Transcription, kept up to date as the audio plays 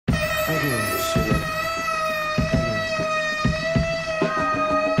Thank you.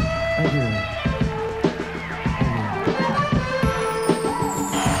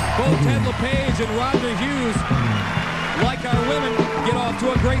 Both Ted LePage and Roger Hughes, like our women, get off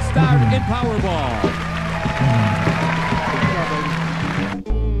to a great start in Powerball.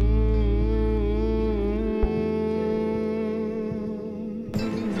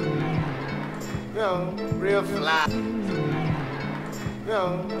 Yo, real fly.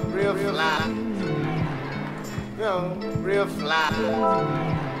 Yo, real fly. Yo, real fly.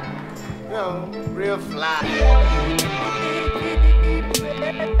 Yo, real fly.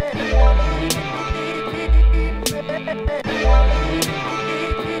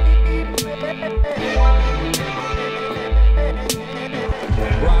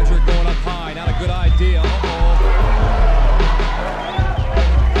 Roger going up high, not a good idea.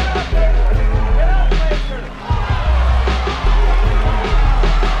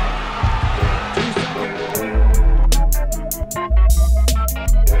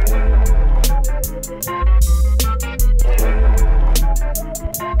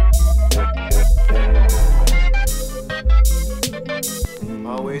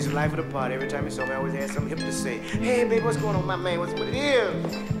 Always the life of the party. Every time you saw me, I always had something hip to say. Hey, baby, what's going on, my man? What's what it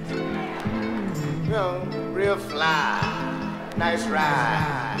is? Yo, real fly. Nice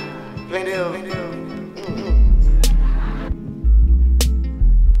ride. Plenty of.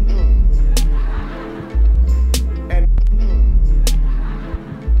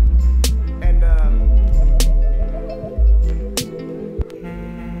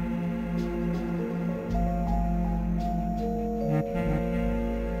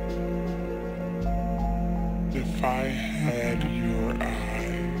 If I had your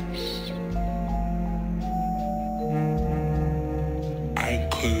eyes, I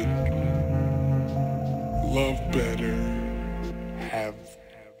could love better, have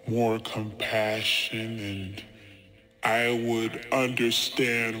more compassion, and I would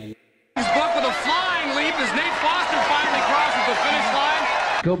understand. He's booked with a flying leap as Nate Foster finally crosses the finish line.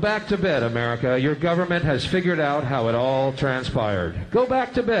 Go back to bed, America. Your government has figured out how it all transpired. Go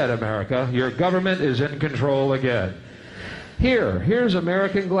back to bed, America. Your government is in control again. Here's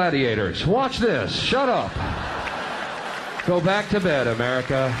American gladiators. Watch this. Shut up. Go back to bed,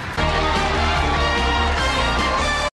 America.